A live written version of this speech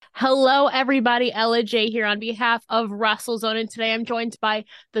Hello, everybody. Ella J here on behalf of WrestleZone, and today I'm joined by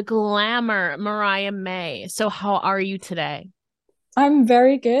the glamour Mariah May. So, how are you today? I'm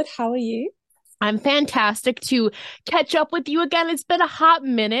very good. How are you? I'm fantastic to catch up with you again. It's been a hot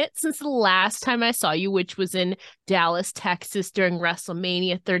minute since the last time I saw you, which was in Dallas, Texas during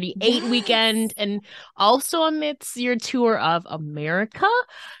WrestleMania 38 Yes. weekend and also amidst your tour of America.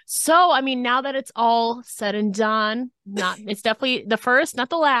 So, I mean, now that it's all said and done, not it's definitely the first, not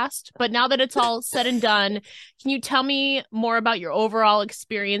the last, but now that it's all said and done, can you tell me more about your overall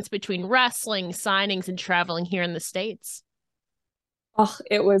experience between wrestling, signings, and traveling here in the States? Oh,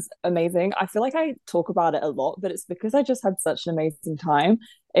 it was amazing. I feel like I talk about it a lot, but it's because I just had such an amazing time.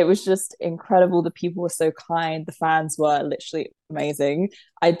 It was just incredible. The people were so kind. The fans were literally amazing.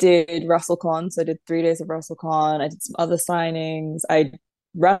 I did WrestleCon, so I did 3 days of WrestleCon. I did some other signings. I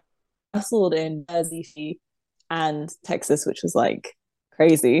wrestled in Jersey and Texas, which was like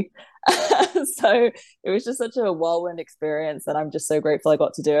crazy. So it was just such a whirlwind experience, and I'm just so grateful I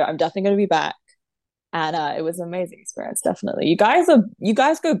got to do it. I'm definitely going to be back. And it was an amazing experience, definitely. You guys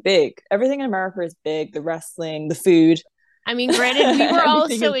go big. Everything in America is big. The wrestling, the food, I mean, granted, we were everything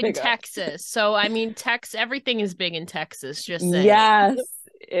also is in bigger. Texas. So, I mean, everything is big in Texas, just saying. Yes,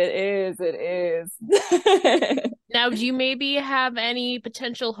 it is. It is. Now, do you maybe have any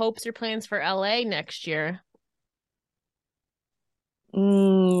potential hopes or plans for LA next year?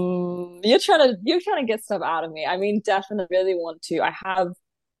 You're trying to get stuff out of me. I mean, definitely really want to. I have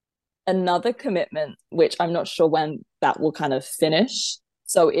another commitment, which I'm not sure when that will kind of finish.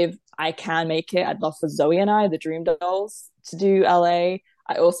 So if I can make it, I'd love for Zoe and I, the Dream Dolls, to do LA.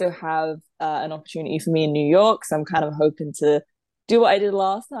 I also have an opportunity for me in New York, so I'm kind of hoping to do what I did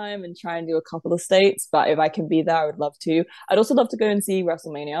last time and try and do a couple of states. But if I can be there, I would love to. I'd also love to go and see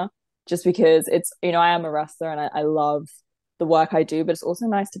WrestleMania, just because I am a wrestler and I love the work I do, but it's also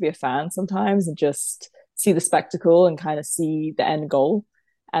nice to be a fan sometimes and just see the spectacle and kind of see the end goal.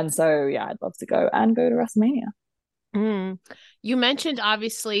 And so, yeah, I'd love to go to WrestleMania. Mm. You mentioned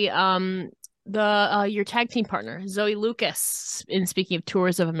obviously the your tag team partner, Zoe Lucas, in speaking of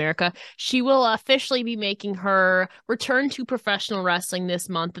Tours of America, she will officially be making her return to professional wrestling this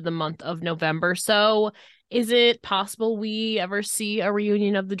month in the month of November. So, is it possible we ever see a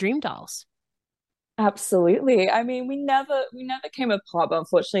reunion of the Dream Dolls? Absolutely. I mean, we never came apart, but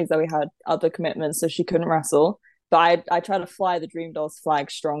unfortunately Zoe had other commitments, so she couldn't wrestle. But I tried to fly the Dream Dolls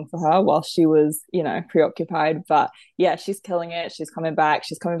flag strong for her while she was, preoccupied. But yeah, she's killing it. She's coming back.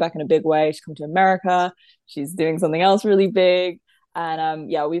 She's coming back in a big way. She's come to America. She's doing something else really big.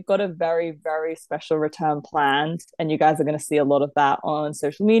 And yeah, we've got a very, very special return planned. And you guys are gonna see a lot of that on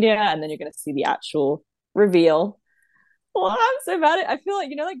social media, and then you're gonna see the actual reveal. Well, I'm so bad at it. I feel like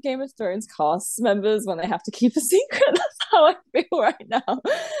like Game of Thrones cast members when they have to keep a secret. That's how I feel right now.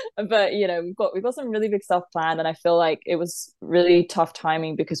 But we've got some really big stuff planned, and I feel like it was really tough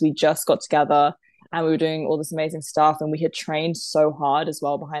timing because we just got together and we were doing all this amazing stuff, and we had trained so hard as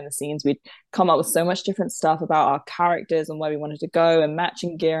well behind the scenes. We'd come up with so much different stuff about our characters and where we wanted to go and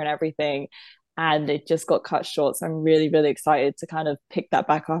matching gear and everything. And it just got cut short. So I'm really, really excited to kind of pick that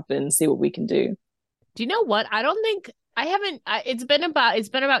back up and see what we can do. Do you know what? I don't think I haven't. It's been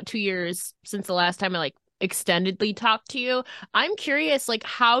about 2 years since the last time I like extendedly talked to you. I'm curious, like,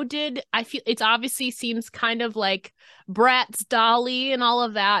 how did I feel? It's obviously seems kind of like Bratz Dolly and all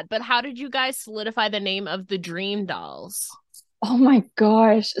of that, but how did you guys solidify the name of the Dream Dolls? Oh my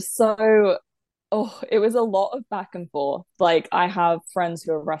gosh. It was a lot of back and forth. Like, I have friends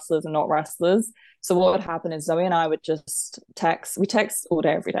who are wrestlers and not wrestlers. So what would happen is Zoe and I would just text. We text all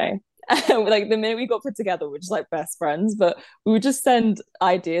day, every day. Like the minute we got put together, we're just like best friends. But we would just send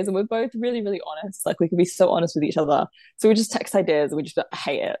ideas, and we're both really, really honest. Like, we could be so honest with each other. So we just text ideas, and we just be like,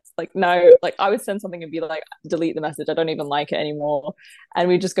 hate it. Like, no, like I would send something and be like, delete the message. I don't even like it anymore. And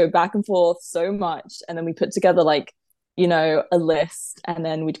we just go back and forth so much, and then we put together like a list, and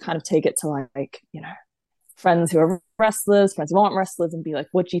then we'd kind of take it to like, friends who are wrestlers, friends who aren't wrestlers, and be like,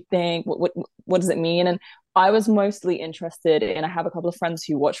 what do you think? What does it mean? And I was mostly interested in, I have a couple of friends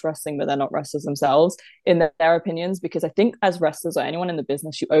who watch wrestling, but they're not wrestlers themselves, in their opinions, because I think as wrestlers or anyone in the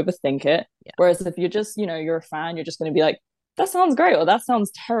business, you overthink it. Yeah. Whereas if you're just, you're a fan, you're just going to be like, that sounds great, or that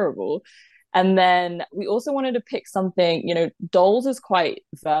sounds terrible. And then we also wanted to pick something, dolls is quite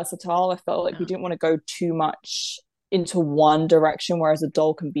versatile. I felt like we Yeah. didn't want to go too much into one direction, whereas a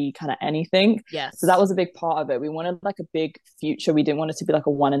doll can be kind of anything. So that Yes. was a big part of it. We wanted like a big future. We didn't want it to be like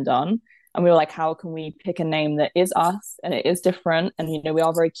a one and done. And we were like, how can we pick a name that is us and it is different? And we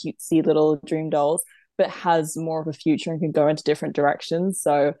are very cutesy little dream dolls, but has more of a future and can go into different directions.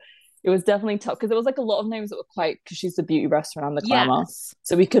 So it was definitely tough because there was like a lot of names that were quite, because she's the beauty restaurant and the glamour. Yes.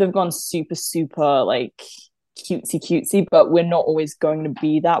 So we could have gone super, super like cutesy cutesy, but we're not always going to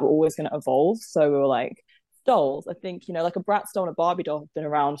be that. We're always going to evolve. So we were like, dolls, I think, like a Bratz doll and a Barbie doll have been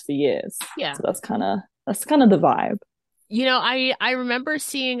around for years. Yeah. So that's kind of the vibe. I remember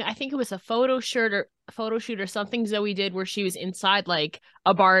seeing, I think it was a photo shoot or something Zoe did where she was inside like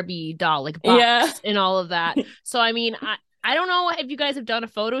a Barbie doll, like Yeah. box and all of that. So I mean, I don't know if you guys have done a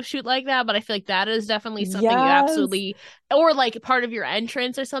photo shoot like that, but I feel like that is definitely something you Yes. absolutely, or like part of your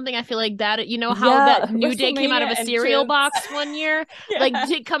entrance or something. I feel like that, how Yeah. that New Day came out of WrestleMania a cereal entrance. box one year, like Yeah.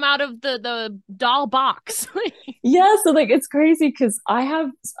 did come out of the doll box. Yeah, so like it's crazy because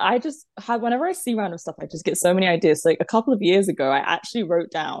I just have, whenever I see random stuff, I just get so many ideas. Like a couple of years ago, I actually wrote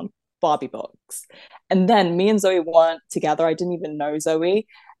down Barbie box. And then me and Zoe weren't together. I didn't even know Zoe.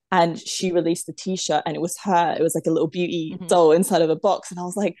 And she released a t-shirt and it was her. It was like a little beauty Mhm. doll inside of a box. And I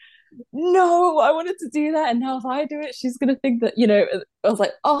was like, no, I wanted to do that. And now if I do it, she's gonna think that, I was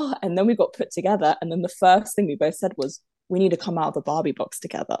like, oh, and then we got put together. And then the first thing we both said was, we need to come out of the Barbie box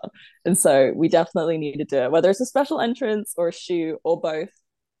together. And so we definitely need to do it, whether it's a special entrance or a shoe or both.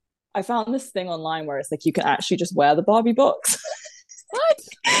 I found this thing online where it's like you can actually just wear the Barbie box. What?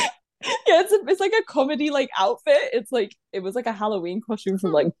 Yeah, it's like a comedy like outfit. It's like it was like a Halloween costume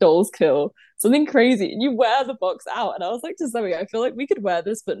from like Dolls Kill, something crazy. And you wear the box out, and I was like to Zoe, I feel like we could wear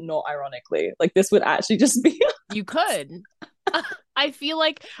this, but not ironically. Like this would actually just be. You could. I feel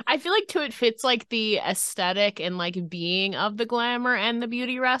like too it fits like the aesthetic and like being of the glamour and the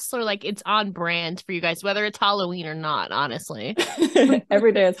beauty wrestler. Like it's on brand for you guys, whether it's Halloween or not, honestly.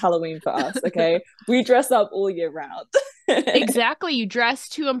 Every day is Halloween for us. Okay, we dress up all year round. Exactly. You dress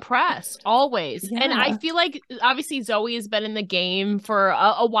to impress always. And I Yeah. feel like obviously Zoe has been in the game for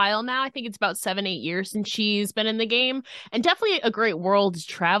a while now. I think it's about 7, 8 years since she's been in the game and definitely a great world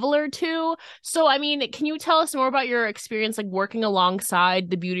traveler too. So, I mean, can you tell us more about your experience like working alongside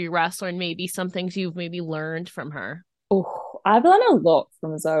the beauty wrestler and maybe some things you've maybe learned from her? Oh, I've learned a lot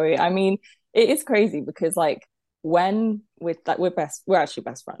from Zoe. I mean, it is crazy because like when with like we're actually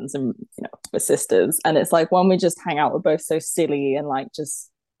best friends and we're sisters, and it's like when we just hang out, we're both so silly and like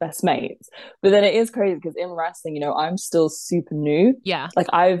just best mates. But then it is crazy because in wrestling, I'm still super new. Yeah. Like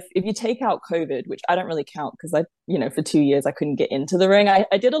if you take out COVID, which I don't really count because for 2 years I couldn't get into the ring. I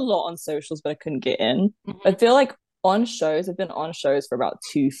did a lot on socials, but I couldn't get in. I Hmm. feel like on shows, I've been on shows for about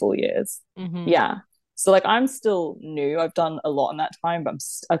 2 full years. Hmm. Yeah. So like I'm still new. I've done a lot in that time, but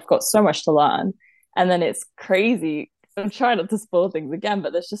I've got so much to learn. And then it's crazy. I'm trying not to spoil things again,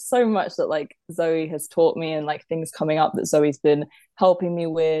 but there's just so much that like Zoe has taught me and like things coming up that Zoe's been helping me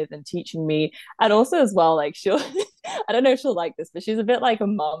with and teaching me. And also as well, like she'll I don't know if she'll like this, but she's a bit like a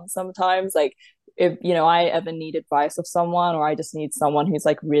mom sometimes. Like if I ever need advice of someone or I just need someone who's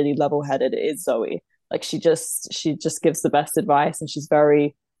like really level-headed, it is Zoe. Like she just gives the best advice and she's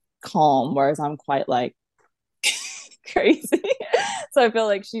very calm, whereas I'm quite like crazy. So I feel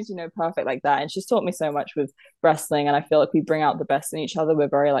like she's, perfect like that. And she's taught me so much with wrestling. And I feel like we bring out the best in each other. We're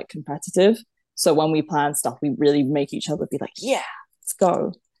very like competitive. So when we plan stuff, we really make each other be like, yeah, let's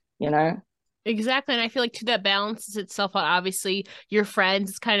go, you know? Exactly. And I feel like too that balances itself out. Obviously, your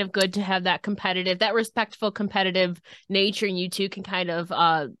friends, it's kind of good to have that competitive, that respectful competitive nature, and you two can kind of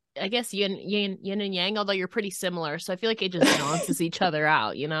I guess yin and yang, although you're pretty similar. So I feel like it just balances each other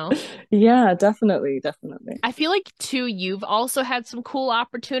out. Yeah, definitely, definitely. I feel like too, you've also had some cool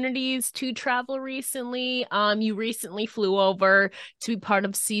opportunities to travel recently. You recently flew over to be part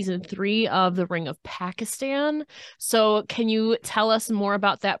of season 3 of The Ring of Pakistan. So can you tell us more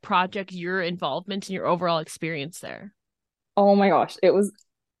about that project, your involvement and your overall experience there? Oh my gosh, it was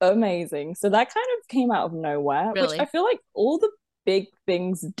amazing. So that kind of came out of nowhere, which I Really? feel like all the big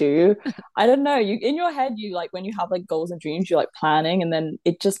things do. I don't know, you in your head, you like when you have like goals and dreams, you're like planning and then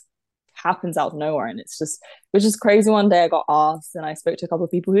it just happens out of nowhere. And it was just crazy. One day I got asked and I spoke to a couple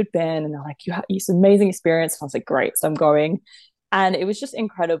of people who'd been and they're like, you have this amazing experience. And I was like, great. So I'm going. And it was just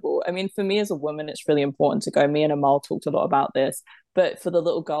incredible. I mean, for me as a woman, it's really important to go. Me and Amal talked a lot about this. But for the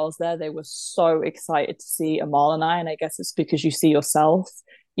little girls there, they were so excited to see Amal and I. And I guess it's because you see yourself,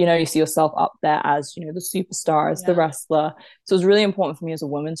 you see yourself up there as, the superstar, as the Yeah. wrestler. So it was really important for me as a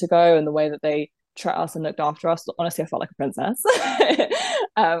woman to go, and the way that they treat us and looked after us. Honestly, I felt like a princess.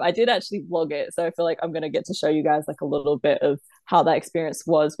 I did actually vlog it. So I feel like I'm going to get to show you guys like a little bit of how that experience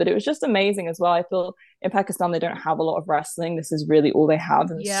was. But it was just amazing as well. I feel in Pakistan they don't have a lot of wrestling. This is really all they have,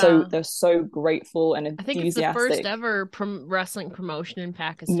 and so Yeah. they're so grateful and I think it's the first enthusiastic. ever wrestling promotion in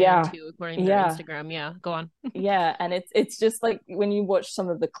Pakistan Yeah, too, according to their yeah, Instagram. Yeah, go on. yeah, and it's just like when you watch some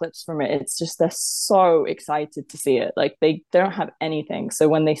of the clips from it, it's just they're so excited to see it. Like they don't have anything, so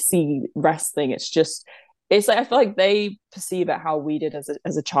when they see wrestling, it's like I feel like they perceive it how we did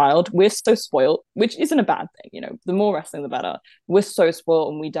as a child. We're so spoiled, which isn't a bad thing, you know. The more wrestling, the better. We're so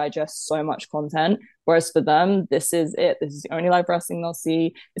spoiled and we digest so much content. Whereas for them, this is it. This is the only live wrestling they'll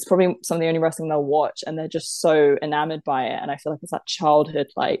see. It's probably some of the only wrestling they'll watch, and they're just so enamored by it. And I feel like it's that childhood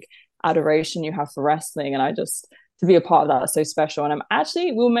like adoration you have for wrestling. And I just to be a part of that is so special. And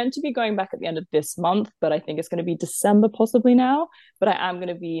we were meant to be going back at the end of this month, but I think it's going to be December possibly now. But I am going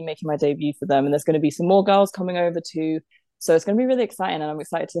to be making my debut for them, and there's going to be some more girls coming over too. So it's going to be really exciting, and I'm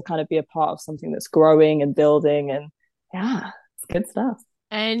excited to kind of be a part of something that's growing and building. And yeah, it's good stuff.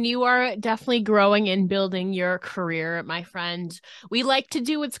 And you are definitely growing and building your career, my friend. We like to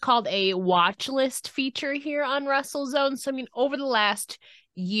do what's called a watch list feature here on WrestleZone. So, I mean, over the last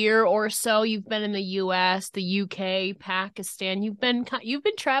year or so, you've been in the US, the UK, Pakistan. You've been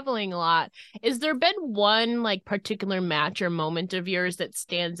traveling a lot. Is there been one like particular match or moment of yours that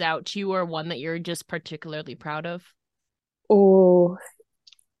stands out to you, or one that you're just particularly proud of? Oh,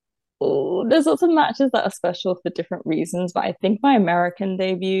 there's lots of matches that are special for different reasons, but I think my American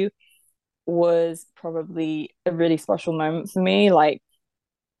debut was probably a really special moment for me. Like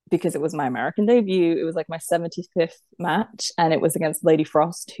because it was my American debut. It was like my 75th match, and it was against Lady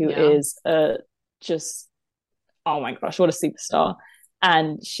Frost, who Yeah. is just oh my gosh, what a superstar!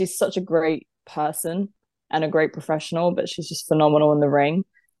 And she's such a great person and a great professional, but she's just phenomenal in the ring.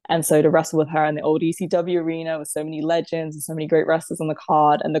 And so to wrestle with her in the old ECW arena with so many legends and so many great wrestlers on the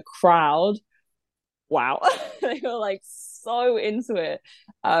card, and the crowd, wow, they were like so into it.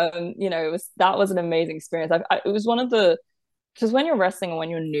 That was an amazing experience. It was one of the because when you're wrestling and when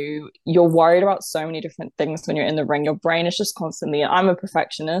you're new, you're worried about so many different things when you're in the ring. Your brain is just constantly, I'm a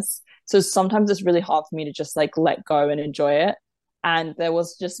perfectionist. So sometimes it's really hard for me to just like let go and enjoy it. And there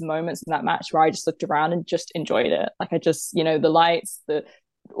was just moments in that match where I just looked around and just enjoyed it. Like I just, the lights, the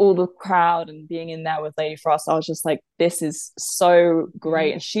all the crowd and being in there with Lady Frost, I was just like, this is so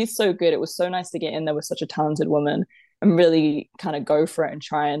great. Mhm. And she's so good. It was so nice to get in there with such a talented woman and really kind of go for it and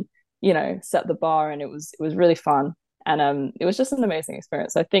try and, set the bar. And it was really fun. And it was just an amazing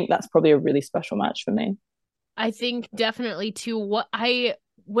experience. I think that's probably a really special match for me. I think definitely too. What I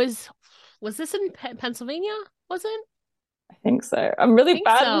was this in Pennsylvania? Was it? I think so. I'm really Think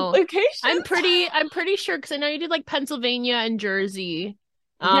bad with so. locations. I'm pretty sure because I know you did like Pennsylvania and Jersey.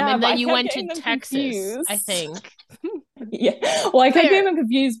 Yeah, And but then I you kept went to getting them Texas, I confused. think. Yeah. Well, I kept getting Fair. them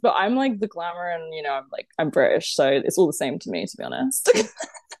confused, but I'm like the glamour and I'm British, so it's all the same to me, to be honest.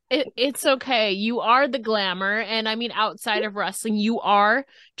 It's okay. You are the glamour. And I mean, outside of wrestling, you are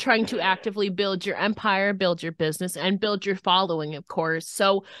trying to actively build your empire, build your business, and build your following, of course.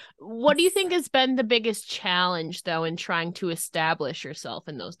 So, what do you think has been the biggest challenge, though, in trying to establish yourself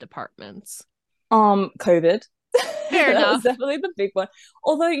in those departments? COVID. Fair That was enough. definitely the big one.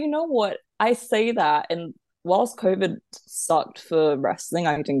 Although, you know what? I say that, and whilst COVID sucked for wrestling,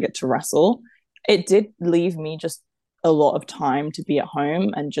 I didn't get to wrestle. It did leave me just a lot of time to be at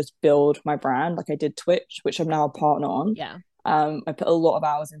home and just build my brand. Like I did Twitch, which I'm now a partner on. Yeah. I put a lot of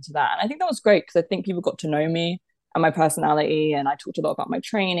hours into that. And I think that was great because I think people got to know me and my personality. And I talked a lot about my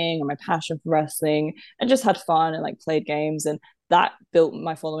training and my passion for wrestling and just had fun and like played games. And that built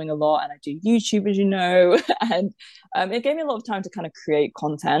my following a lot. And I do YouTube, as you know, and it gave me a lot of time to kind of create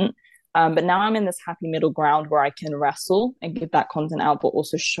content. But now I'm in this happy middle ground where I can wrestle and give that content out, but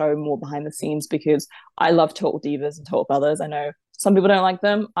also show more behind the scenes because I love Total Divas and Total Bellas. I know some people don't like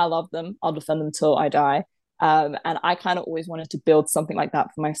them. I love them. I'll defend them till I die. And I kind of always wanted to build something like that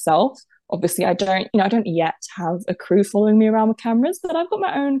for myself. Obviously, I don't yet have a crew following me around with cameras, but I've got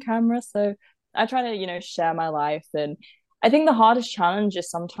my own camera. So I try to, share my life. And I think the hardest challenge is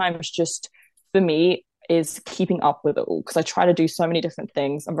sometimes just for me is keeping up with it all because I try to do so many different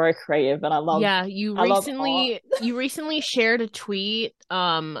things. I'm very creative and Yeah, you I love art. recently shared a tweet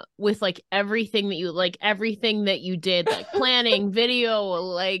with everything that you did, like planning,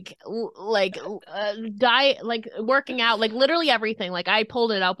 video, diet, like working out, like literally everything. Like I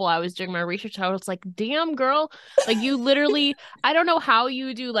pulled it up while I was doing my research. I was like, "Damn, girl." Like you literally I don't know how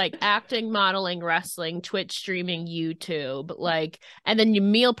you do like acting, modeling, wrestling, Twitch streaming, YouTube, like and then you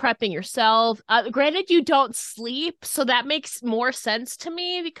meal prepping yourself. Granted you don't sleep, so that makes more sense to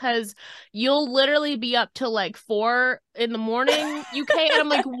me because you'll literally be up till like 4 in the morning UK, and I'm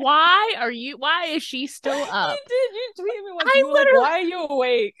like, why is she still up? You tweeted me once and I you were like, literally why are you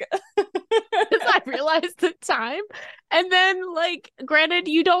awake? because I realized the time. And then like granted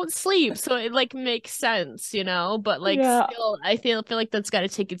you don't sleep, so it like makes sense, but like Yeah. still I feel like that's gotta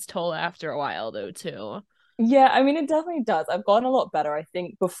take its toll after a while though too. Yeah, I mean, it definitely does. I've gotten a lot better. I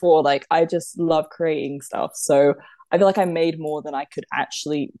think before, like, I just love creating stuff. So I feel like I made more than I could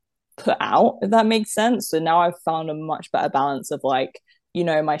actually put out, if that makes sense. So now I've found a much better balance of like,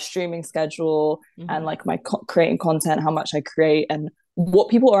 my streaming schedule and Mhm. like my creating content, how much I create and what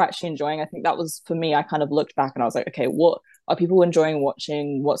people are actually enjoying. I think that was for me, I kind of looked back and I was like, okay, what are people enjoying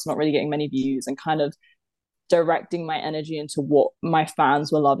watching? What's not really getting many views? And kind of directing my energy into what my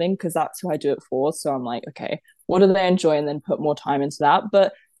fans were loving because that's who I do it for. So I'm like, okay, what do they enjoy? And then put more time into that.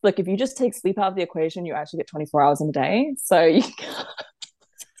 But look, if you just take sleep out of the equation, you actually get 24 hours in a day. So you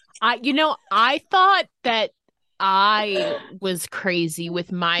I thought that I was crazy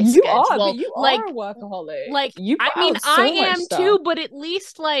with my you are, but schedule. you are a Like workaholic. like You I put mean out I so much am stuff. too, but at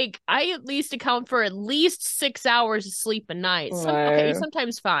least like I at least account for at least 6 hours of sleep a night. No.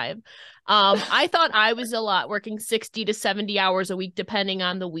 Sometimes five. I thought I was a lot working 60 to 70 hours a week depending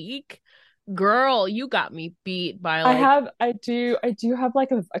on the week. Girl, you got me beat by like I do have like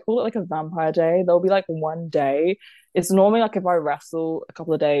I call it like a vampire day. There'll be like one day. It's normally like if I wrestle a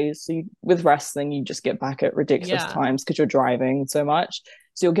couple of days. So with wrestling, you just get back at ridiculous yeah. times because you're driving so much.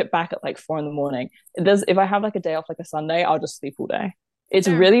 So you'll get back at like 4 in the morning. There's if I have like a day off like a Sunday, I'll just sleep all day. It's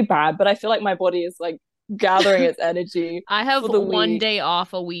Fair. really bad, but I feel like my body is like gathering its energy I have for the one week. day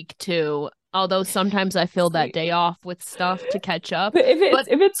off a week too, although sometimes I fill that day Sweet. off with stuff to catch up. But if it's But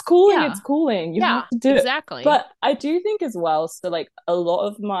if it's cooling, yeah, it's cooling. You have yeah, to do it. exactly. But I do think as well, so like a lot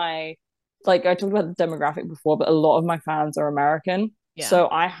of my like I talked about the demographic before, but a lot of my fans are American. Yeah. So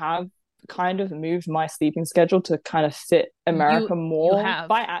I have kind of moved my sleeping schedule to kind of fit You America you more have,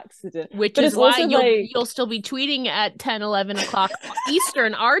 by accident. which But is it's why also you'll like you'll still be tweeting at 10, 11 o'clock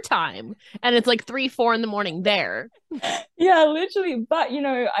Eastern our time, and it's like 3, 4 in the morning there. yeah, literally. But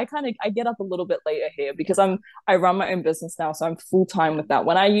I get up a little bit later here because Yeah. I run my own business now, so I'm full time Yeah. with that.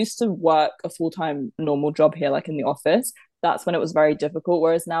 When I used to work a full time normal job here, like in the office, that's when it was very difficult.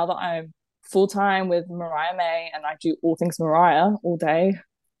 Whereas now that I'm full time with Mariah May and I do all things Mariah all day,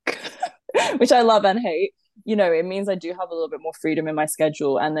 which I love and hate, it means I do have a little bit more freedom in my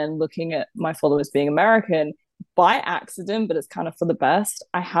schedule. And then looking at my followers being American by accident, but it's kind of for the best,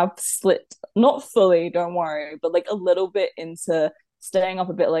 I have slipped, not fully, don't worry, but like a little bit into staying up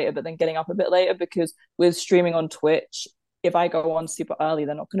a bit later, but then getting up a bit later because with streaming on Twitch, if I go on super early,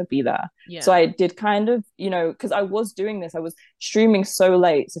 they're not going to be there. So Yeah. I did kind of, because I was doing this, I was streaming so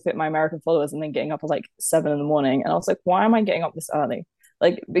late to fit my American followers and then getting up at like 7 in the morning. And I was like, why am I getting up this early?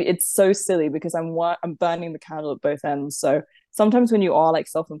 Like it's so silly because I'm burning the candle at both ends. So sometimes when you are like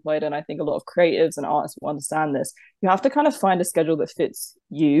self-employed, and I think a lot of creatives and artists will understand this, you have to kind of find a schedule that fits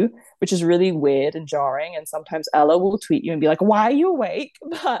you, which is really weird and jarring. And sometimes Ella will tweet you and be like, why are you awake?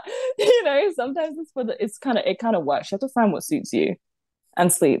 But sometimes it kind of works. You have to find what suits you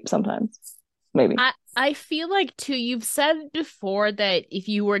and sleep sometimes. Maybe. I feel like too, you've said before that if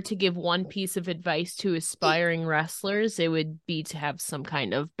you were to give one piece of advice to aspiring wrestlers, it would be to have some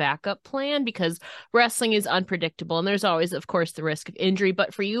kind of backup plan because wrestling is unpredictable and there's always, of course, the risk of injury.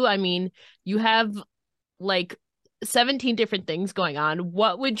 But for you, I mean, you have like 17 different things going on.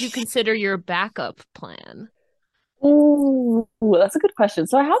 What would you consider your backup plan? Ooh, that's a good question.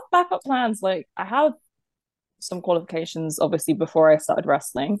 So I have backup plans. Like I have some qualifications obviously before I started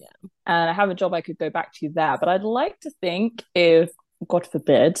wrestling. Yeah. And I have a job I could go back to there. But I'd like to think if, God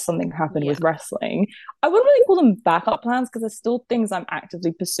forbid, something happened Yeah. with wrestling, I wouldn't really call them backup plans because there's still things I'm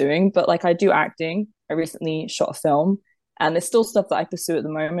actively pursuing. But like I do acting. I recently shot a film and there's still stuff that I pursue at the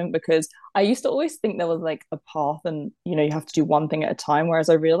moment because I used to always think there was like a path and you have to do one thing at a time. Whereas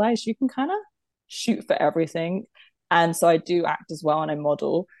I realized you can kind of shoot for everything. And so I do act as well and I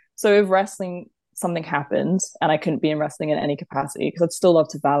model. So if wrestling something happened and I couldn't be in wrestling in any capacity because I'd still love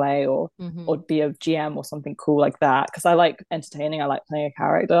to ballet or Mm-hmm. or be a GM or something cool like that because I like entertaining, I like playing a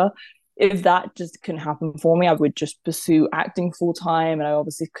character. If that just couldn't happen for me, I would just pursue acting full time and I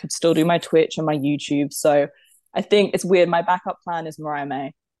obviously could still do my Twitch and my YouTube. So I think it's weird. My backup plan is Mariah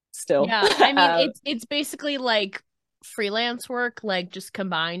May still. Yeah, I mean it's basically like freelance work, like just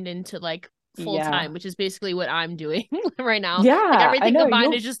combined into like full yeah. time, which is basically what I'm doing right now. Like Yeah, I everything know.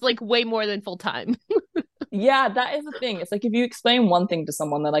 combined You're is just like way more than full time. Yeah, that is the thing. It's like if you explain one thing to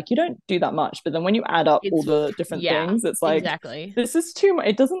someone, they're like, you don't do that much. But then when you add up all It's the different yeah, things, it's like, exactly. this is too much.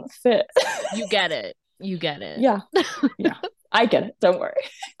 It doesn't fit. You get it. You get it. Yeah. Yeah. I get it. Don't worry.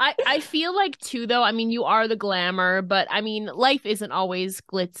 I feel like too though, I mean you are the glamour, but I mean life isn't always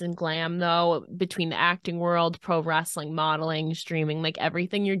glitz and glam though, between the acting world, pro wrestling, modeling, streaming, like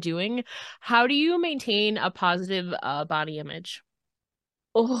everything you're doing. How do you maintain a positive body image?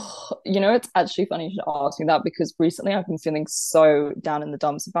 Oh, it's actually funny you should ask me that because recently I've been feeling so down in the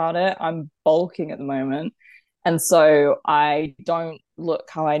dumps about it. I'm bulking at the moment. And so I don't look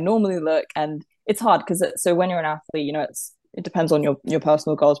how I normally look. And it's hard because so when you're an athlete, it depends on your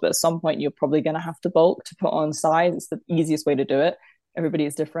personal goals, but at some point you're probably gonna have to bulk to put on size. It's the easiest way to do it. Everybody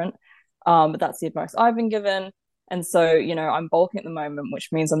is different. But that's the advice I've been given. And so, I'm bulking at the moment, which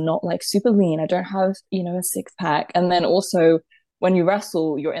means I'm not like super lean. I don't have, a six pack. And then also when you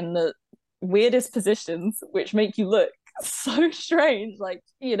wrestle, you're in the weirdest positions, which make you look so strange. Like,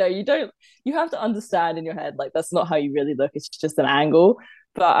 you have to understand in your head, like, that's not how you really look. It's just an angle.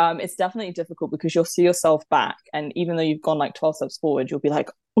 But it's definitely difficult because you'll see yourself back. And even though you've gone like 12 steps forward, you'll be like,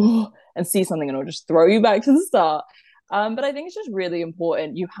 oh, and see something and it'll just throw you back to the start. But I think it's just really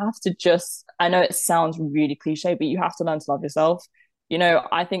important. You have to I know it sounds really cliche, but you have to learn to love yourself.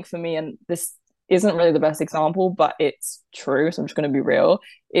 I think for me, and this isn't really the best example, but it's true. So I'm just going to be real,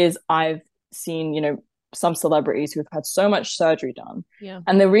 is I've seen, some celebrities who've had so much surgery done. Yeah.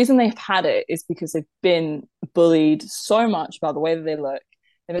 And the reason they've had it is because they've been bullied so much about the way that they look.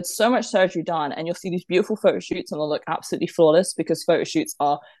 They've had so much surgery done, and you'll see these beautiful photo shoots and they'll look absolutely flawless because photo shoots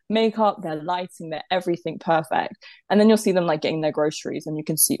are makeup, they're lighting, they're everything perfect. And then you'll see them like getting their groceries and you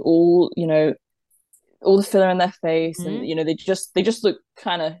can see all the filler in their face, and they just look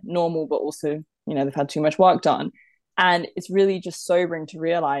kind of normal, but also they've had too much work done. And it's really just sobering to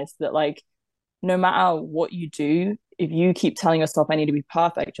realize that, like, no matter what you do, if you keep telling yourself I need to be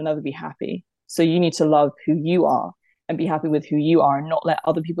perfect, you'll never be happy. So you need to love who you are and be happy with who you are, and not let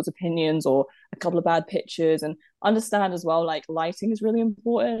other people's opinions or a couple of bad pictures, and understand as well, like, lighting is really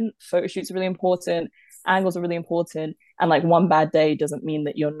important, photo shoots are really important, angles are really important, and like one bad day doesn't mean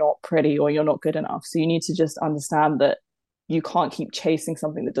that you're not pretty or you're not good enough. So you need to just understand that you can't keep chasing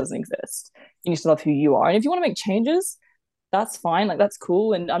something that doesn't exist. You need to love who you are, and if you want to make changes, that's fine, like, that's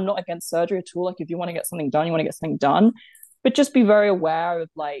cool. And I'm not against surgery at all. Like, if you want to get something done, you want to get something done, but just be very aware of,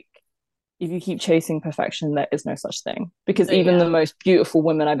 like, if you keep chasing perfection, there is no such thing, because even the most beautiful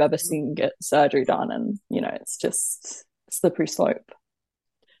women I've ever seen get surgery done, and it's just slippery slope.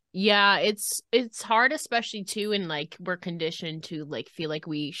 Yeah, it's hard, especially too, and like we're conditioned to like feel like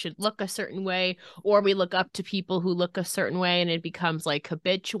we should look a certain way, or we look up to people who look a certain way, and it becomes like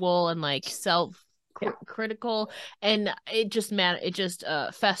habitual and like self critical, and it just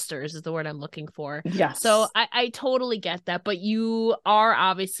festers is the word I'm looking for. Yes. So I totally get that, but you are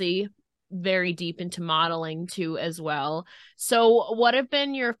obviously very deep into modeling too as well. So what have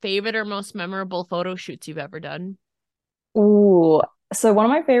been your favorite or most memorable photo shoots you've ever done? Ooh, so one of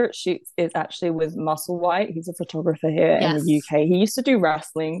my favorite shoots is actually with Musselwhite. He's a photographer here in the Yes. UK. He used to do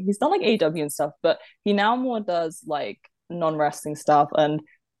wrestling. He's done like AW and stuff, but he now more does like non-wrestling stuff. And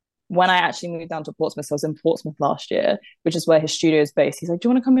when I actually moved down to Portsmouth, so I was in Portsmouth last year, which is where his studio is based. He's like, "Do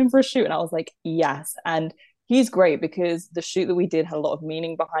you want to come in for a shoot?" And I was like, "Yes." And he's great because the shoot that we did had a lot of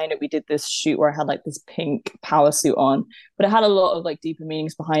meaning behind it. We did this shoot where I had like this pink power suit on, but it had a lot of like deeper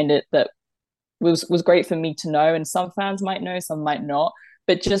meanings behind it that was great for me to know. And some fans might know, some might not.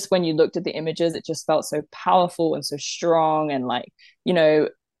 But just when you looked at the images, it just felt so powerful and so strong, and like,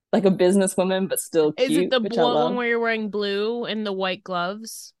 like a businesswoman, but still Is it cute, the which I one love. where you're wearing blue and the white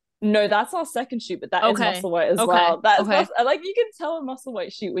gloves? No, that's our second shoot, but that is Okay. Musselwhite as Okay. well. That's Okay. like, you can tell a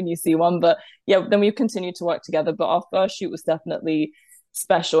Musselwhite shoot when you see one. But yeah, then we've continued to work together. But our first shoot was definitely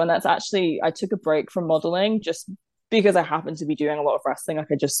special, and that's actually, I took a break from modeling just because I happened to be doing a lot of wrestling. Like,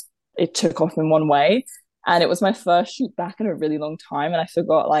 it took off in one way, and it was my first shoot back in a really long time, and I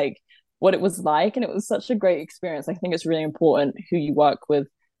forgot like what it was like, and it was such a great experience. I think it's really important who you work with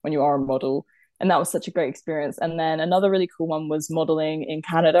when you are a model, and that was such a great experience. And then another really cool one was modeling in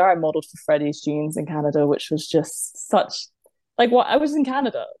Canada. I modeled for Freddie's Jeans in Canada, which was just such, like, what, I was in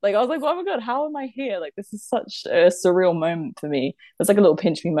Canada. Like, I was like, oh my God, how am I here? Like, this is such a surreal moment for me. It's like a little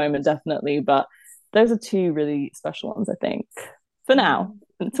pinch me moment, definitely. But those are two really special ones, I think, for now,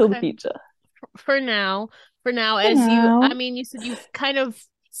 until the Okay. future. For now, For as I now. mean, you said you've kind of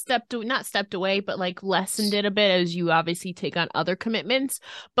not stepped away, but like lessened it a bit as you obviously take on other commitments.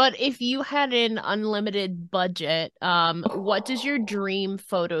 But if you had an unlimited budget, what does your dream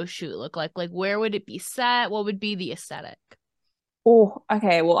photo shoot look like? Like, where would it be set? What would be the aesthetic? Oh,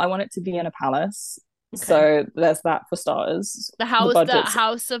 okay. Well, I want it to be in a palace. Okay. So there's that for starters. The The budget's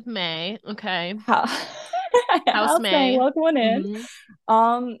House of May. Okay. how House I'll say May. welcome on in. Mm-hmm.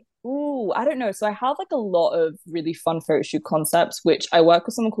 Um, Ooh, I don't know. So I have like a lot of really fun photo shoot concepts, which I work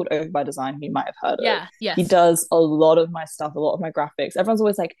with someone called Over by Design, who you might have heard of. Yeah, He yes. does a lot of my stuff, a lot of my graphics. Everyone's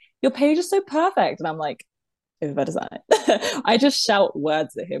always like, "Your page is so perfect," and I'm like, "Over by Design." I just shout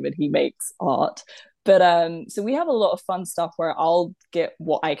words at him, and he makes art. But so we have a lot of fun stuff where I'll get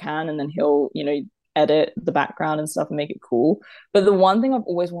what I can, and then he'll, edit the background and stuff and make it cool. But the one thing I've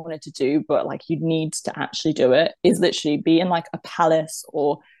always wanted to do, but like you need to actually do it, is literally be in like a palace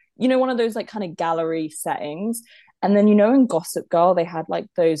or one of those like kind of gallery settings. And then, in Gossip Girl, they had like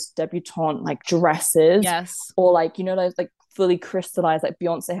those debutante like dresses, Yes. or like, those like fully crystallized, like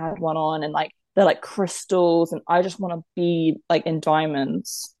Beyonce had one on, and like they're like crystals. And I just want to be like in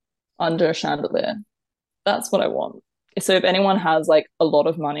diamonds under a chandelier. That's what I want. So if anyone has like a lot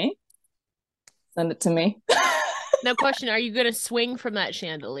of money, send it to me. No question, are you gonna swing from that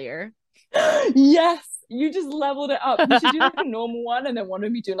chandelier? Yes, you just leveled it up. You should do like a normal one and then one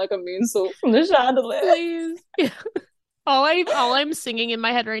of me doing like a moonsault from the chandelier. Please. All I'm singing in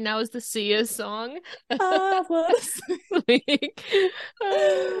my head right now is the Sia song. I was Like,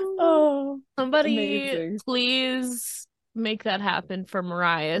 oh, somebody amazing. please make that happen for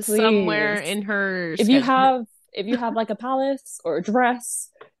Mariah somewhere Please. in her If you schedule. have if you have like a palace or a dress,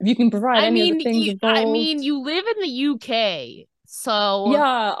 if you can provide I any of the mean, things I involved, mean, you live in the UK, so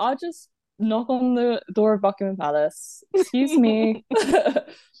yeah, I'll just knock on the door of Buckingham Palace. Excuse me.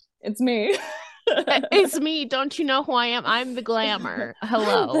 It's me. it's me. Don't you know who I am? I'm the glamour.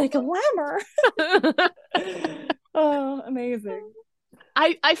 Hello. The glamour. Oh, amazing.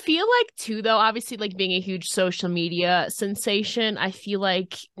 I feel like too though, obviously like being a huge social media sensation, I feel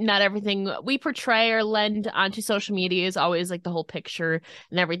like not everything we portray or lend onto social media is always like the whole picture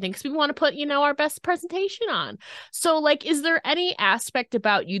and everything because we want to put, our best presentation on. So like is there any aspect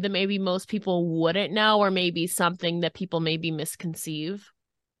about you that maybe most people wouldn't know or maybe something that people maybe misconceive?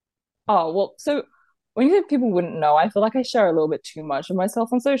 Oh, well, so when you say people wouldn't know, I feel like I share a little bit too much of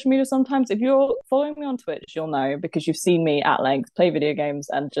myself on social media sometimes. If you're following me on Twitch, you'll know because you've seen me at length play video games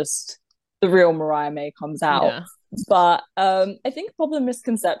and just the real Mariah May comes out. Yeah. But I think probably the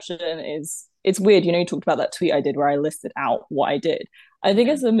misconception is it's weird. You talked about that tweet I did where I listed out what I did. I think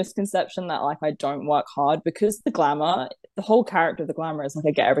Mhm. it's a misconception that like I don't work hard because the whole character of the glamour is like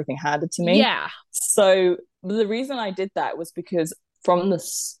I get everything handed to me. Yeah. So the reason I did that was because from the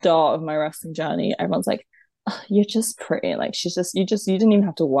start of my wrestling journey, everyone's like, "Oh, you're just pretty. Like you didn't even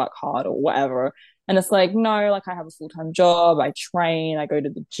have to work hard or whatever." And it's like, no, like I have a full-time job, I train, I go to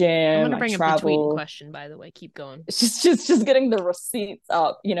the I'm gym, gonna I bring up the tweet in travel. question, by the way. Keep going. It's just getting the receipts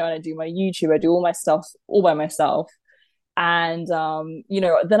up, and I do my YouTube, I do all my stuff all by myself. And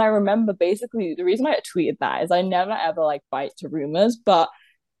then I remember basically the reason I tweeted that is I never ever like bite to rumors, but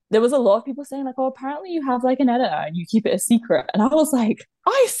there was a lot of people saying like, "Oh, apparently you have like an editor and you keep it a secret." And I was like,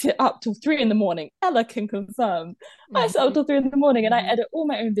 "I sit up till 3 in the morning. Ella can confirm. I sit up Mhm. till 3 in the morning and I Mhm. edit all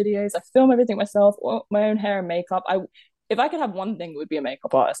my own videos. I film everything myself, all my own hair and makeup. If I could have one thing, it would be a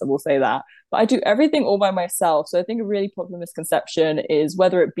makeup artist. I will say that. But I do everything all by myself. So I think a really popular misconception is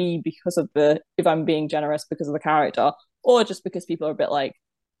whether it be because of if I'm being generous because of the character, or just because people are a bit like,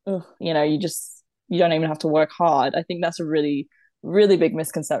 oh, you don't even have to work hard. I think that's a really big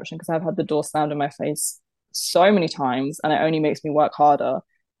misconception because I've had the door slammed in my face so many times and it only makes me work harder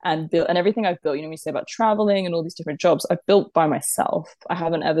and build and everything I've built, we say about traveling and all these different jobs, I've built by myself. I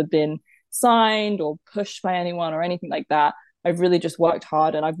haven't ever been signed or pushed by anyone or anything like that. I've really just worked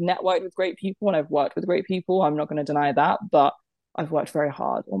hard and I've networked with great people and I've worked with great people. I'm not going to deny that, but I've worked very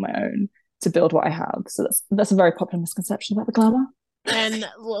hard on my own to build what I have. So that's a very popular misconception about the glamour. And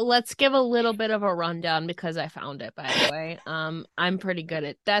let's give a little bit of a rundown because I found it, by the way. I'm pretty good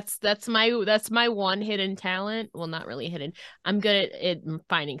at that's my one hidden talent. Well, not really hidden. I'm good at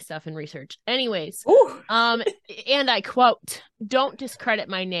finding stuff and research. Anyways, Ooh. um, and I quote, "Don't discredit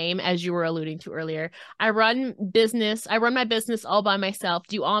my name," as you were alluding to earlier. I run my business all by myself,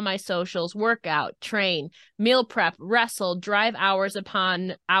 do all my socials, work out, train, meal prep, wrestle, drive hours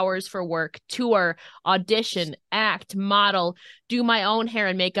upon hours for work, tour, audition, act, model, do my own hair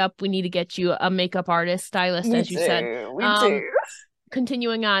and makeup. We need to get you a makeup artist, stylist, We as you said. do. We Um, do.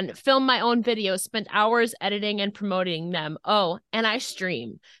 continuing on, film my own videos, spent hours editing and promoting them. Oh, and I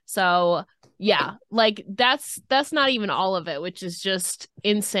stream. So yeah, like that's not even all of it, which is just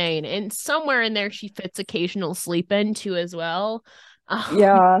insane. And somewhere in there, she fits occasional sleep in too as well. Um,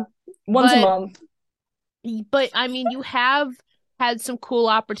 Yeah. Once a but month. I mean, you have had some cool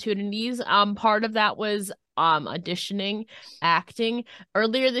opportunities. Part of that was auditioning acting.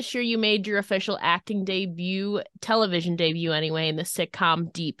 Earlier this year, you made your official acting debut, television debut anyway, in the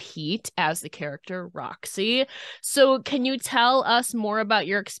sitcom Deep Heat as the character Roxy. So can you tell us more about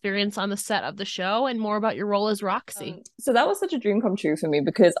your experience on the set of the show and more about your role as Roxy? So that was such a dream come true for me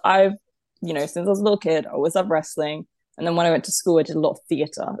because I've, since I was a little kid, I always loved wrestling. And then when I went to school, I did a lot of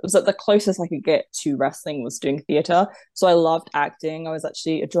theater. It was like the closest I could get to wrestling was doing theater. So I loved acting. I was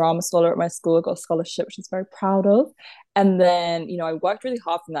actually a drama scholar at my school. I got a scholarship, which I was very proud of. And then, I worked really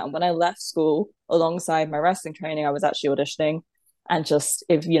hard from that. And when I left school, alongside my wrestling training, I was actually auditioning. And just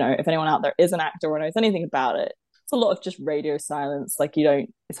if anyone out there is an actor or knows anything about it, it's a lot of just radio silence. Like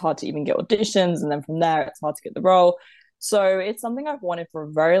it's hard to even get auditions. And then from there, it's hard to get the role. So it's something I've wanted for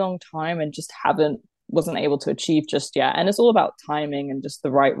a very long time and just wasn't able to achieve just yet. And it's all about timing and just the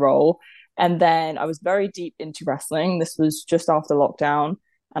right role. And then I was very deep into wrestling. This was just after lockdown.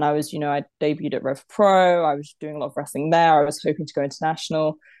 And I was, I debuted at Rev Pro. I was doing a lot of wrestling there. I was hoping to go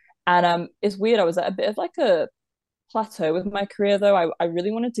international. And it's weird. I was at a bit of like a plateau with my career though. I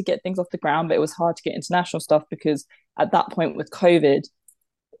really wanted to get things off the ground, but it was hard to get international stuff because at that point with COVID,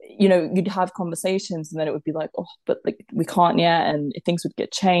 you'd have conversations and then it would be like, oh, but like we can't yet, and things would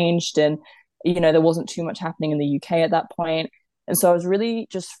get changed, and there wasn't too much happening in the UK at that point. And so I was really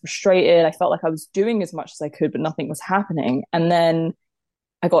just frustrated. I felt like I was doing as much as I could, but nothing was happening. And then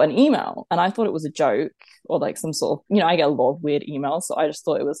I got an email and I thought it was a joke or like some sort of, I get a lot of weird emails. So I just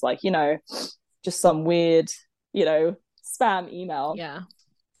thought it was like, just some weird, spam email. Yeah.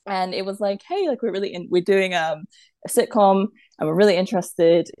 And it was like, hey, like we're doing a sitcom and we're really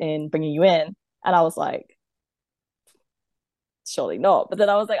interested in bringing you in. And I was like, surely not. But then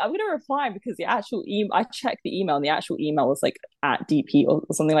I was like, I'm going to reply because the actual email, I checked the email and the actual email was like at Deep Heat or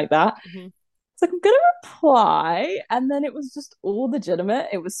something like that. Mm-hmm. It's like, I'm going to reply. And then it was just all legitimate.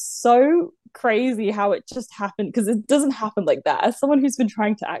 It was so crazy how it just happened because it doesn't happen like that. As someone who's been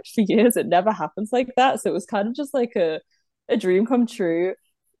trying to act for years, it never happens like that. So it was kind of just like a dream come true.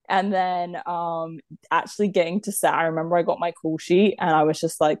 And then actually getting to set, I remember I got my call sheet and I was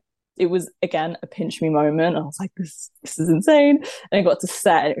just like, it was again a pinch me moment. I was like, this is insane. And I got to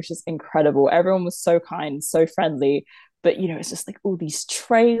set and it was just incredible. Everyone was so kind, so friendly. But it's just like all these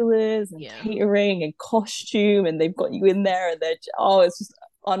trailers and catering and costume, and they've got you in there, and it's just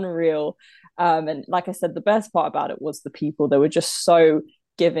unreal. And like I said, the best part about it was the people. They were just so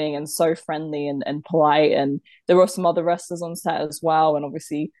giving and so friendly and polite. And there were some other wrestlers on set as well. And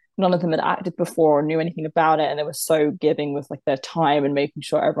obviously none of them had acted before or knew anything about it. And they were so giving with like their time and making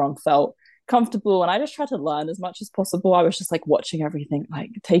sure everyone felt comfortable. And I just tried to learn as much as possible. I was just like watching everything, like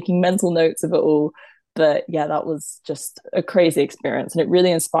taking mental notes of it all. But yeah, that was just a crazy experience. And it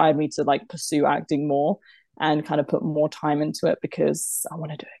really inspired me to like pursue acting more and kind of put more time into it because I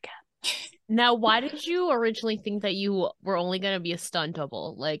want to do it again. Now, why did you originally think that you were only going to be a stunt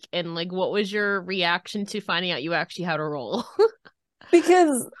double? What was your reaction to finding out you actually had a role?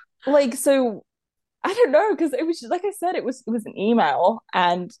 Because so I don't know, because it was just, like I said, it was an email,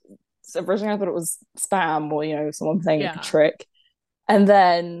 and so originally I thought it was spam or someone playing like a trick. And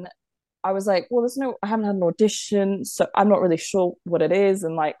then I was like, well, I haven't had an audition, so I'm not really sure what it is.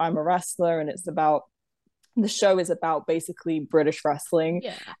 And like, I'm a wrestler, and the show is about basically British wrestling.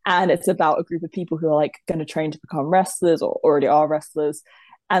 Yeah. And it's about a group of people who are like going to train to become wrestlers or already are wrestlers.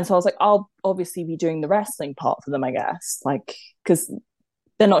 And so I was like, I'll obviously be doing the wrestling part for them, I guess. Like, because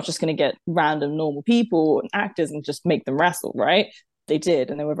they're not just going to get random normal people and actors and just make them wrestle, right? They did,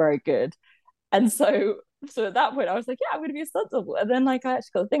 and they were very good. And so at that point, I was like, yeah, I'm going to be a stunt double. And then like I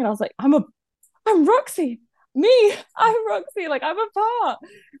actually got the thing, and I was like, I'm Roxy. I'm Roxy. Like I'm a part.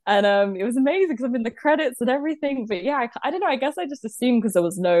 And it was amazing because I'm in the credits and everything. But yeah, I don't know. I guess I just assumed because there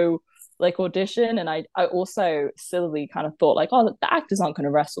was no like audition, and I also sillily kind of thought like, oh, the actors aren't going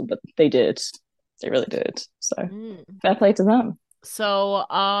to wrestle, but they did. They really did. So fair play to them. So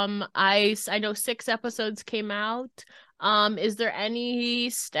I know 6 episodes came out. Is there any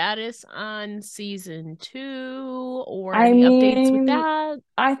status on season 2 or any updates with that?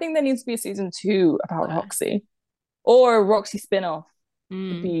 I think there needs to be a season 2 about Roxy, or a Roxy spin-off.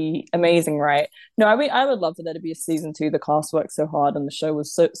 Would be amazing, right? No, I mean, I would love for there to be a season 2. The cast worked so hard and the show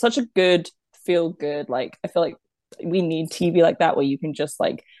was such a good feel good. Like I feel like we need TV like that where you can just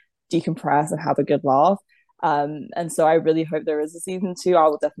like decompress and have a good laugh. And so I really hope there is a season 2. I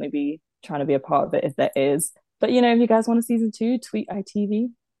will definitely be trying to be a part of it if there is. But if you guys want a season 2, tweet ITV.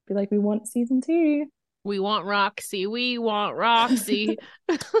 Be like, we want season 2. We want Roxy. We want Roxy.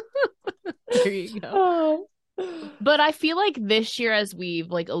 There you go. But I feel like this year, as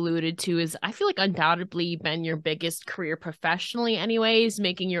we've like alluded to, is I feel like undoubtedly been your biggest career professionally, anyways,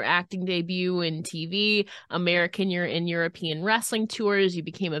 making your acting debut in TV, American year in European wrestling tours. You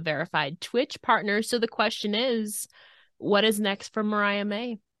became a verified Twitch partner. So the question is, what is next for Mariah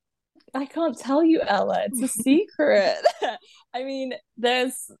May? I can't tell you, Ella. It's a secret. I mean,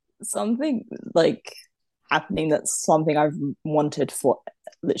 there's something like happening that's something I've wanted for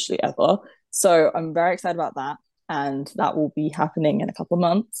literally ever. So I'm very excited about that. And that will be happening in a couple of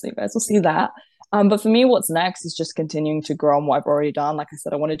months. So you guys will see that. But for me, what's next is just continuing to grow on what I've already done. Like I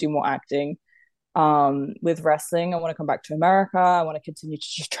said, I want to do more acting. With wrestling, I want to come back to America. I want to continue to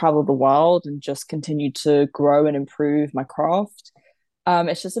just travel the world and just continue to grow and improve my craft.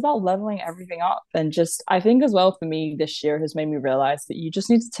 It's just about leveling everything up. And just, I think as well for me, this year has made me realize that you just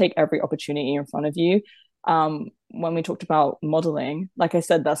need to take every opportunity in front of you. When we talked about modeling, like I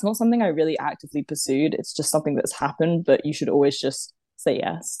said, that's not something I really actively pursued. It's just something that's happened, but you should always just say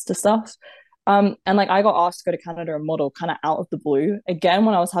yes to stuff. And like I got asked to go to Canada and model kind of out of the blue again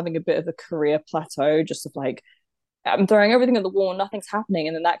when I was having a bit of a career plateau, just of like I'm throwing everything at the wall, nothing's happening,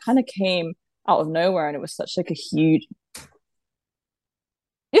 and then that kind of came out of nowhere, and it was such like a huge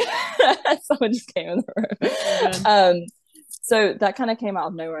someone just came in the room. So that kind of came out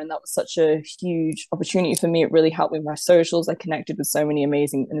of nowhere, and that was such a huge opportunity for me. It really helped me with my socials. I connected with so many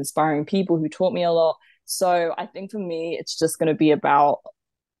amazing and inspiring people who taught me a lot. So I think for me, it's just going to be about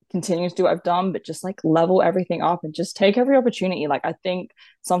continuing to do what I've done, but just like level everything up and just take every opportunity. Like I think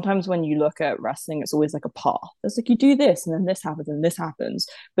sometimes when you look at wrestling, it's always like a path. It's like you do this and then this happens and this happens,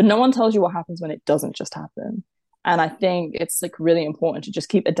 but no one tells you what happens when it doesn't just happen. And I think it's like really important to just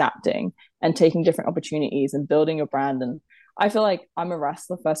keep adapting and taking different opportunities and building your brand. And I feel like I'm a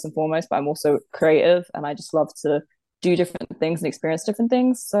wrestler first and foremost, but I'm also creative and I just love to do different things and experience different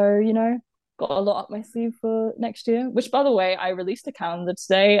things. So, got a lot up my sleeve for next year, which by the way, I released a calendar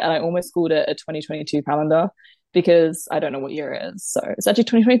today and I almost called it a 2022 calendar because I don't know what year it is. So it's actually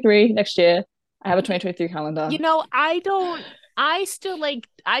 2023 next year. I have a 2023 calendar. I still like,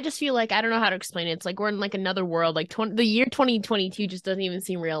 I just feel like I don't know how to explain it. It's like we're in like another world. Like the year 2022 just doesn't even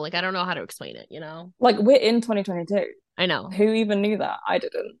seem real. Like I don't know how to explain it. Like we're in 2022. I know. Who even knew that? I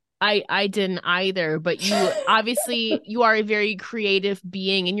didn't. I didn't either, but you obviously you are a very creative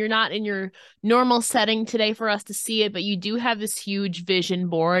being and you're not in your normal setting today for us to see it, but you do have this huge vision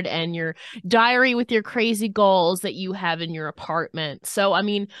board and your diary with your crazy goals that you have in your apartment. So, I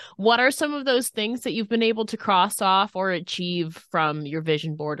mean, what are some of those things that you've been able to cross off or achieve from your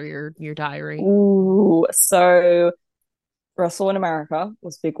vision board or your diary? Ooh, so Wrestle in America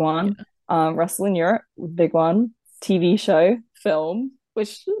was big one. Yeah. Wrestle in Europe, big one. TV show, film,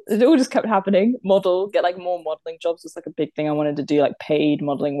 which it all just kept happening. Model, get like more modeling jobs was like a big thing I wanted to do, like paid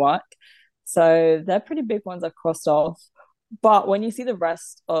modeling work. So they're pretty big ones I've crossed off. But when you see the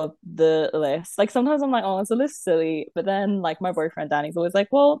rest of the list, like sometimes I'm like, oh, it's a list silly. But then like my boyfriend Danny's always like,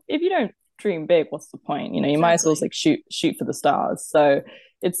 well, if you don't dream big, what's the point? You might as well Exactly. like shoot for the stars. So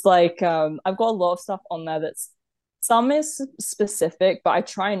it's like I've got a lot of stuff on there that's some is specific, but I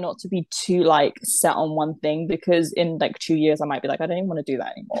try not to be too like set on one thing because in like 2 years I might be like, I don't even want to do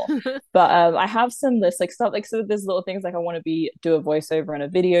that anymore. But I have some lists like stuff like so there's little things like I want to be do a voiceover in a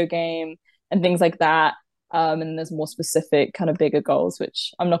video game and things like that. And then there's more specific kind of bigger goals,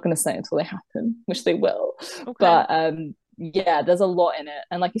 which I'm not going to say until they happen, which they will. Okay. But yeah, there's a lot in it.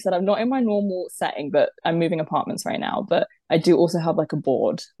 And like you said, I'm not in my normal setting, but I'm moving apartments right now. But I do also have like a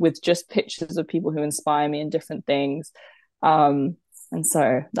board with just pictures of people who inspire me in different things. And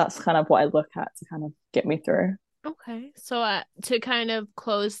so that's kind of what I look at to kind of get me through. Okay. So to kind of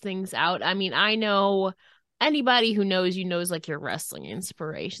close things out, I mean, I know anybody who knows you knows like your wrestling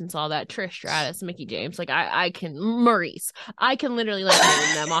inspirations, all that. Trish Stratus, Mickey James, like I can Maurice. I can literally like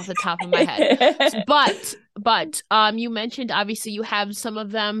name them off the top of my head. But you mentioned obviously you have some of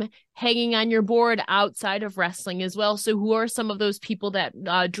them hanging on your board outside of wrestling as well. So who are some of those people that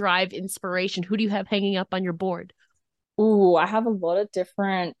drive inspiration? Who do you have hanging up on your board? Ooh, I have a lot of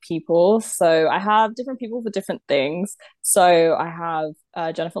different people. So I have different people for different things. So I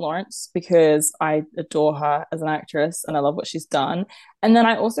have Jennifer Lawrence because I adore her as an actress and I love what she's done. And then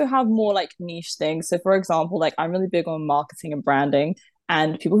I also have more like niche things. So for example, like I'm really big on marketing and branding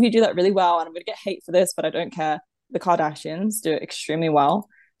and people who do that really well, and I'm gonna get hate for this, but I don't care. The Kardashians do it extremely well.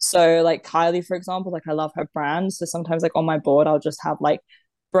 So like Kylie, for example, like I love her brand. So sometimes like on my board, I'll just have like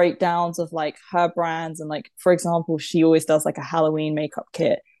breakdowns of like her brands and like for example she always does like a Halloween makeup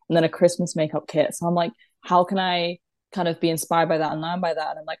kit and then a Christmas makeup kit, so I'm like how can I kind of be inspired by that and learn by that,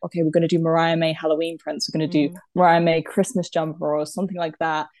 and I'm like okay we're going to do Mariah May Halloween prints, we're going to do Mm. Mariah May Christmas jumper or something like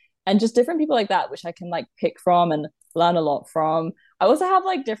that. and just different people like that, which I can like pick from and learn a lot from. I also have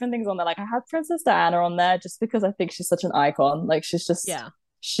like different things on there. Like I have Princess Diana on there just because I think she's such an icon. Like Yeah.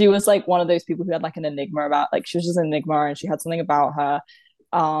 she was like one of those people who had like an enigma about, like she was just an enigma and she had something about her.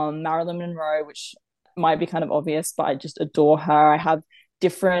 Marilyn Monroe, which might be kind of obvious, but I just adore her. I have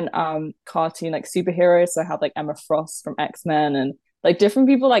different cartoon like superheroes. So I have like Emma Frost from X-Men and like different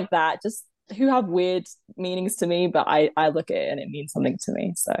people like that, just who have weird meanings to me, but I look at it and it means something to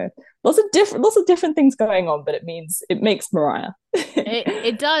me. So lots of different things going on, but it makes Mariah.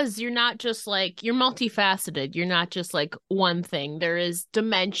 It does. You're not just like you're multifaceted. You're not just like one thing. There is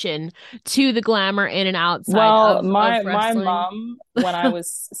dimension to the glamour in and outside Well, of my wrestling. mom, when I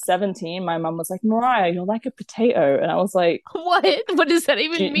was 17, my mom was like, Mariah, you're like a potato. And I was like, What? What does that do,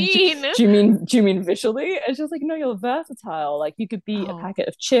 even do, mean? do you mean visually? And she was like, no, you're versatile. Like you could be a Oh. packet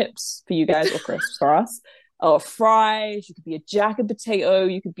of chips for you guys or crisps for us, or fries. You could be a jacket potato.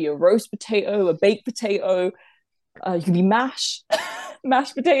 You could be a roast potato, a baked potato. You could be mash,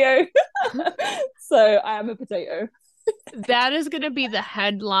 mashed potato. So I am a potato. That is going to be the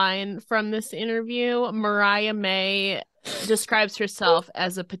headline from this interview. Mariah May describes herself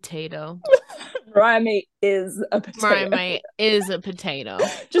as a potato. Mariah May is a Mariah potato. May is a potato.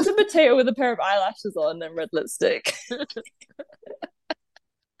 Just a potato with a pair of eyelashes on and red lipstick.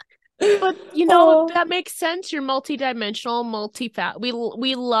 But you know, Oh, that makes sense. You're multidimensional, multi-fat. We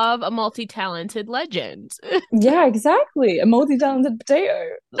love a multi-talented legend. yeah, exactly. A multi-talented potato.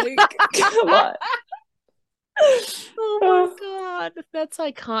 Like, come on. Oh my God, that's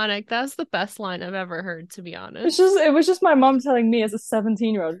iconic. That's the best line I've ever heard, to be honest. It was just my mom telling me as a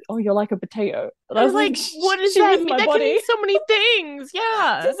 17-year-old, oh, you're like a potato. And I You're was like, like, what does she that means mean? my That can mean body. so many things.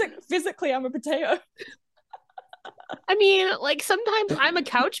 Yeah. Physically, I'm a potato. I mean, like sometimes I'm a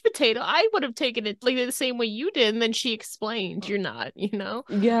couch potato. I would have taken it like the same way you did, and then she explained, you're not, you know?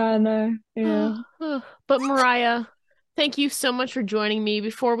 Yeah, no, yeah. But Mariah, thank you so much for joining me.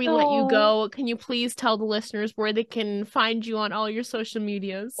 Before we let you Oh, go, can you please tell the listeners where they can find you on all your social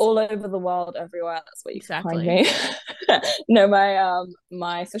medias? all over the world, everywhere. That's where you can find Exactly. me. No,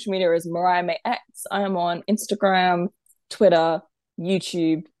 my social media is Mariah May X. I am on Instagram, Twitter,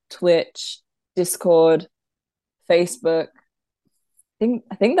 YouTube, Twitch, Discord, Facebook.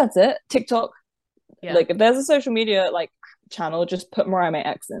 I think that's it. TikTok. Yeah. Like if there's a social media like channel, just put Mariah May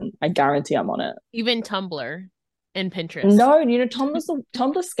X in. I guarantee I'm on it. Even Tumblr and Pinterest. No, you know,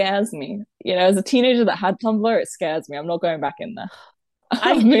 Tumblr scares me. You know, as a teenager that had Tumblr, it scares me. I'm not going back in there.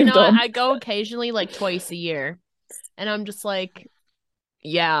 I've You know, moved on. I go occasionally like twice a year, and I'm just like,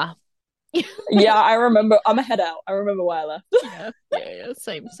 yeah. Yeah, I remember. I'm a head out. I remember why I left. Yeah,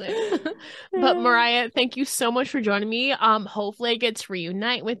 same. But Mariah, thank you so much for joining me. Hopefully I get to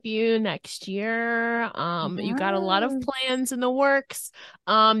reunite with you next year. You got a lot of Yeah. plans in the works.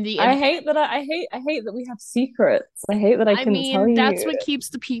 I hate that I hate that we have secrets. I hate that I I couldn't tell mean, that's you. what keeps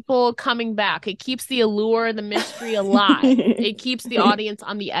the people coming back. It keeps the allure, the mystery alive. It keeps the audience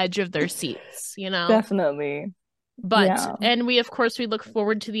on the edge of their seats, you know? Definitely. But Yeah. and we of course we look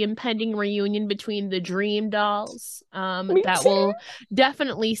forward to the impending reunion between the Dream Dolls. Me That too. will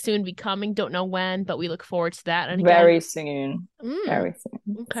definitely soon be coming. Don't know when, but we look forward to that. And again, Very soon. mm, Very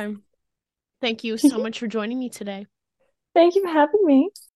soon. okay. Thank you so much for joining me today. Thank you for having me.